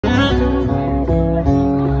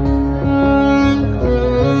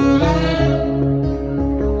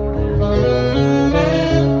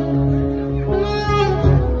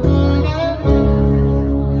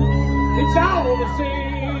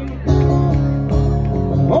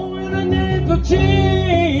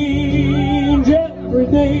change every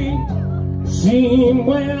day, seem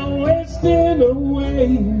well wasting away.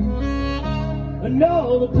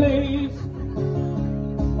 Another place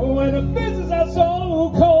where the business are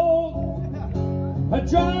so cold, I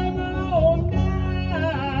drive all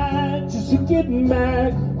night just to get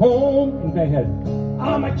back home. Go ahead.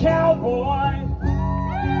 I'm a cowboy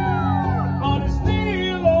on a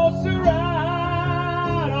steel horse to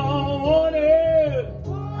ride. I want it.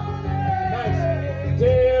 Nice.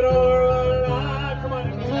 Dead or alive. Come on,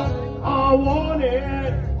 I want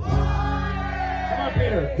it. Come on,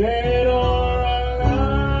 Peter. Dead or alive.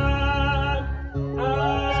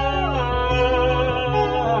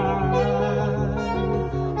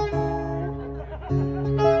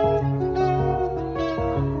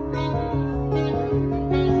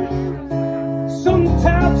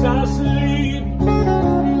 Sometimes I sleep,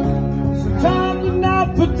 sometimes not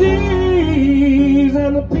for days,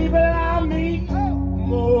 and the people I meet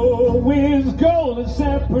always go the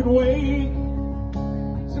separate way.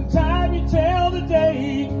 Sometimes you tell the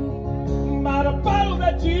day by the bottle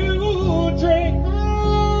that you drink.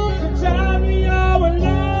 Sometimes you're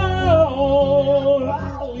alone,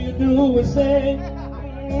 all you do is say,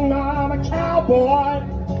 I'm a cowboy,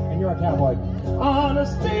 and you're a cowboy, on a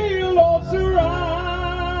steel horse to ride.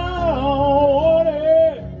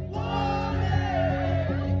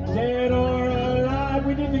 Dead or alive,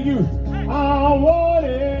 we need the youth. I want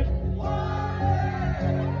it.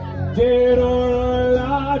 Dead or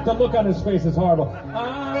alive. The look on his face is horrible.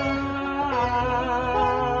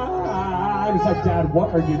 He's like, Dad,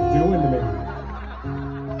 what are you doing to me?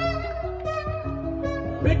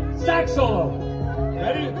 Big sax solo.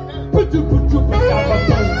 Ready?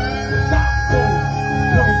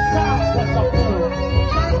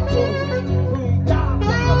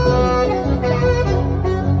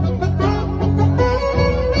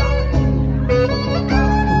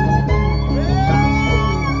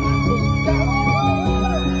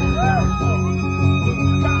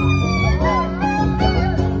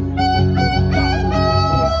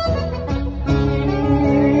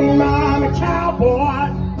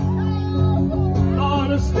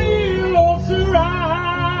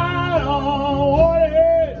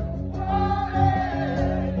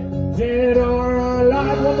 Dead or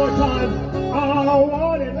alive, one more time. I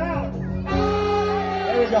want it loud.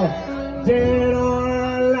 There we go. Dead or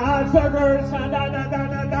alive, suckers.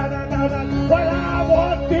 Well, I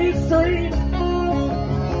walk these streets,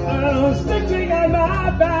 stitching on my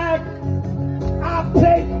back. I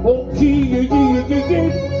play key,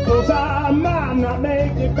 cause I might not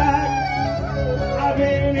make it back. I've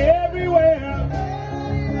been everywhere,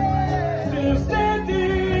 still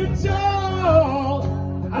standing tall.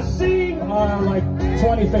 I see like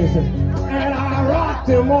 20 faces, and I rock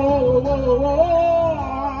them all.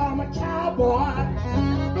 I'm a cowboy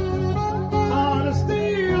on a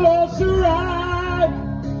steel horse to ride.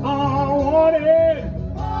 I want it.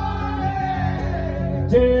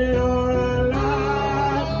 Dead or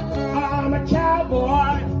alive, I'm a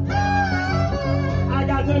cowboy. I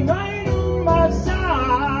got the night on my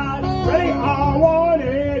side. Ready? I want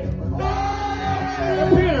it.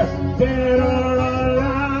 Peter, dead or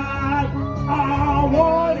alive, I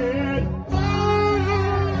want it.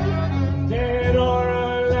 Dead or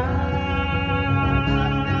alive,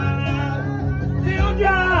 still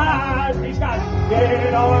drive. He's got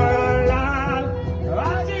dead or alive,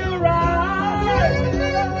 I still ride.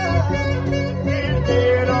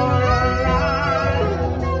 Dead or alive,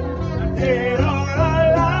 dead or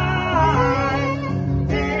alive,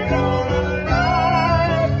 dead or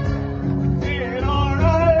alive, dead or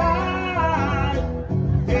alive,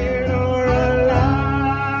 dead or alive.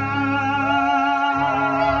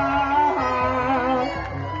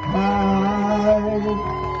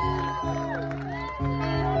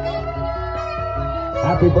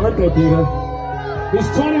 Happy birthday, Peter. He's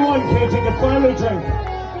 21, kids. He can finally drink.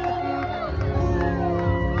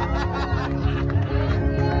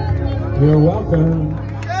 You're welcome.